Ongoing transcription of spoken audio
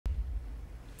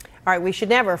All right, we should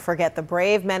never forget the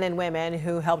brave men and women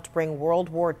who helped bring World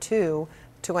War II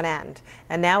to an end.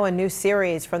 And now a new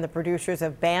series from the producers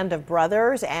of Band of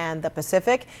Brothers and the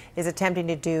Pacific is attempting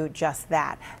to do just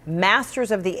that. Masters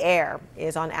of the Air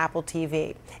is on Apple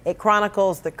TV. It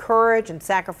chronicles the courage and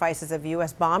sacrifices of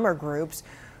U.S. bomber groups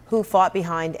who fought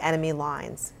behind enemy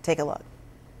lines. Take a look.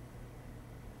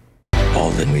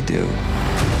 All that we do,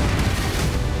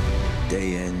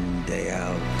 day in, day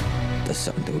out, does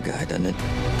something to a guy, doesn't it?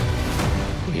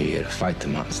 We're here to fight the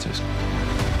monsters.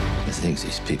 The things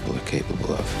these people are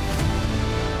capable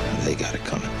of. They got it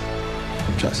coming.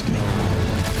 Trust me.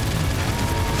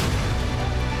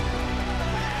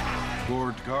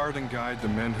 Lord, guard and guide the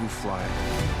men who fly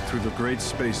through the great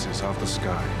spaces of the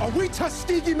sky. Are we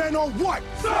Tuskegee men or what?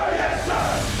 Sir, yes,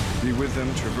 sir! Be with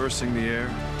them traversing the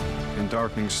air in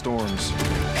darkening storms.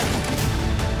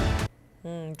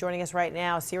 Joining us right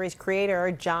now, series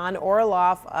creator John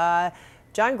Orloff.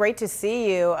 John, great to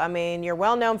see you. I mean, you're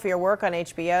well known for your work on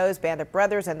HBO's Band of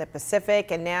Brothers and the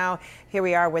Pacific, and now here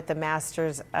we are with the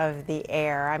Masters of the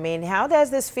Air. I mean, how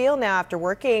does this feel now after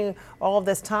working all of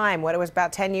this time? What, it was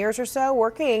about 10 years or so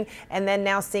working, and then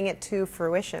now seeing it to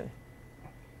fruition?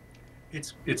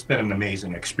 It's been an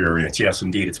amazing experience. Yes,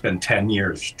 indeed. It's been 10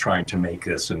 years trying to make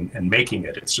this and making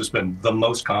it. It's just been the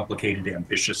most complicated,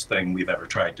 ambitious thing we've ever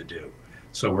tried to do.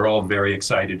 So we're all very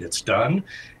excited it's done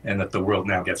and that the world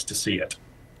now gets to see it.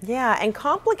 Yeah, and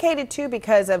complicated too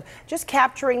because of just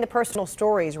capturing the personal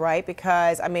stories, right?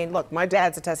 Because, I mean, look, my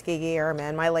dad's a Tuskegee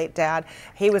Airman. My late dad,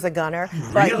 he was a gunner.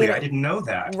 But, really? You know, I didn't know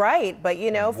that. Right, but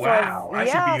you know, wow, I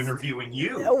should be interviewing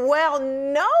you. Well,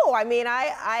 no, I mean,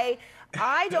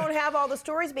 I don't have all the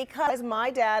stories because my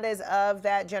dad is of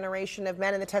that generation of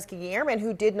men in the Tuskegee Airmen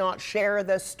who did not share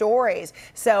the stories.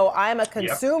 So I'm a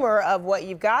consumer of what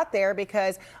you've got there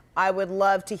because I would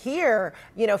love to hear,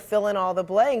 you know, fill in all the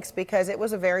blanks because it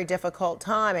was a very difficult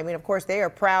time. I mean, of course, they are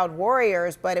proud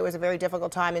warriors, but it was a very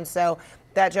difficult time. And so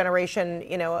that generation,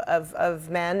 you know, of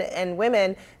men and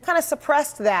women kind of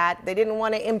suppressed that. They didn't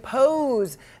want to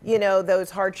impose, you know, those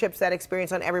hardships, that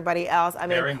experience on everybody else. I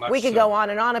mean, we could go on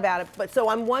and on about it. But so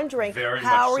I'm wondering,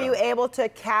 how are you able to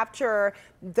capture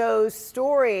those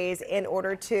stories in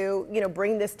order to, you know,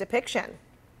 bring this depiction?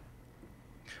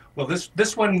 Well,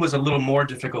 this one was a little more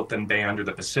difficult than Band or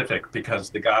the Pacific because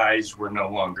the guys were no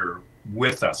longer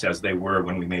with us as they were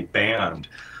when we made Band.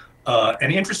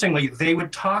 And interestingly, they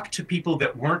would talk to people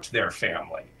that weren't their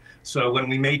family. So when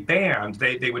we made Band,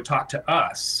 they would talk to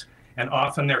us, and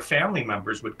often their family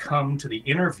members would come to the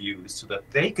interviews so that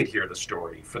they could hear the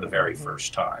story for the very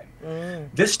first time.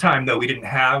 This time, though, we didn't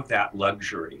have that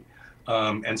luxury.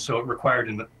 And so it required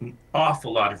an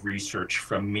awful lot of research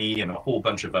from me and a whole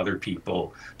bunch of other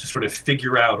people to sort of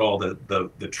figure out all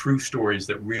the true stories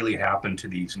that really happened to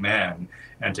these men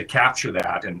and to capture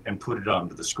that and put it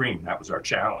onto the screen. That was our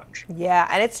challenge. Yeah,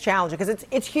 and it's challenging because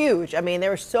it's huge. I mean,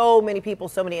 there are so many people,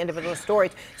 so many individual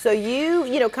stories. So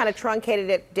you know, kind of truncated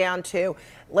it down to,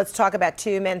 let's talk about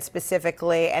two men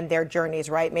specifically and their journeys,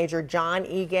 right? Major John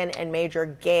Egan and Major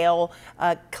Gail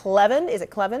Clevin. Is it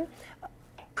Clevin?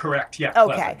 Correct. Yeah.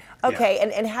 Okay. Clever. Okay.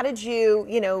 Yeah. And how did you,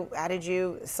 you know, how did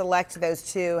you select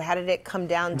those two? How did it come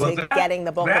down to getting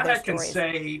the bulk of their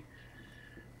stories?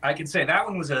 I can say that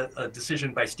one was a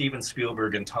decision by Steven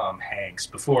Spielberg and Tom Hanks.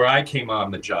 Before I came on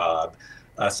the job,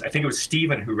 I think it was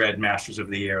Steven who read Masters of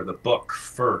the Air, the book,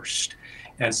 first.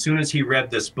 And as soon as he read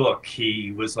this book,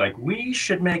 he was like, we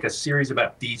should make a series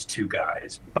about these two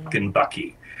guys, Buck and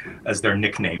Bucky, as their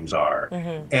nicknames are.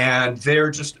 And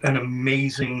they're just an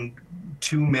amazing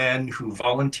two men who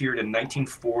volunteered in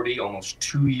 1940, almost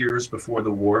 2 years before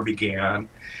the war began.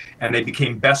 And they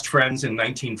became best friends in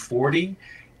 1940.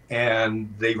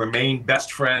 And they remained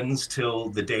best friends till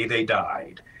the day they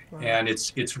died. Wow. And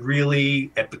it's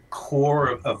really at the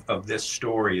core of this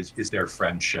story is their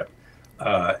friendship.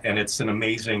 And it's an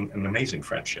amazing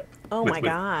friendship. Oh my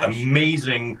gosh.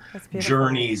 Amazing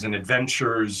journeys and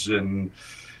adventures and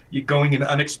going in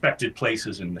unexpected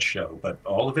places in the show, but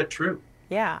all of it true.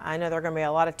 Yeah, I know there are going to be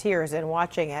a lot of tears in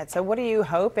watching it. So what are you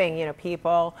hoping, you know,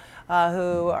 people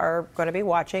who are going to be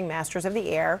watching Masters of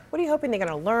the Air, what are you hoping they're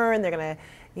going to learn, they're going to,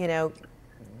 you know,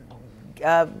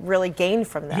 really gain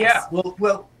from this? Yeah,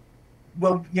 well,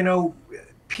 you know,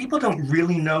 people don't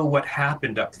really know what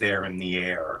happened up there in the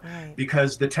air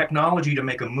because the technology to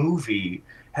make a movie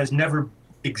has never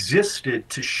existed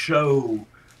to show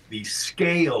the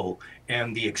scale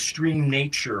and the extreme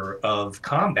nature of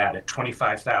combat at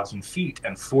 25,000 feet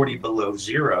and 40 below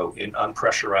zero in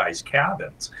unpressurized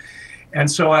cabins. And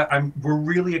so we're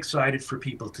really excited for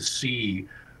people to see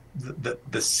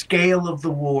the scale of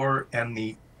the war and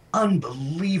the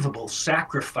unbelievable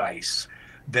sacrifice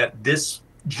that this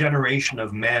generation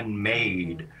of men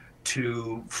made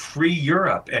to free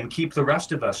Europe and keep the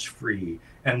rest of us free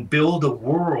and build a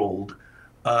world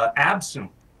absent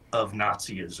of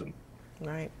Nazism.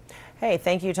 Right. Hey,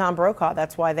 thank you, Tom Brokaw.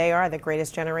 That's why they are the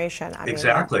greatest generation.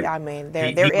 Exactly. I mean, there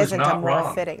He was isn't a not more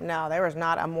wrong. fitting. No, there is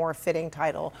not a more fitting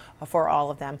title for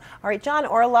all of them. All right, John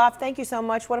Orloff, thank you so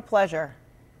much. What a pleasure.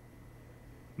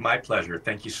 My pleasure.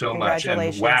 Thank you so much. And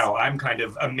Congratulations. wow, I'm kind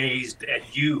of amazed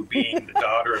at you being the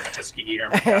daughter of a Tuskegee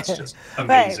Airman. That's just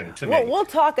amazing to me. We'll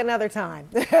talk another time.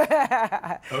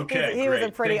 Okay, he was a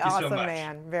great. pretty Thank you so awesome much.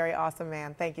 man. Very awesome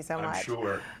man. Thank you so much. I'm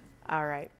sure. All right.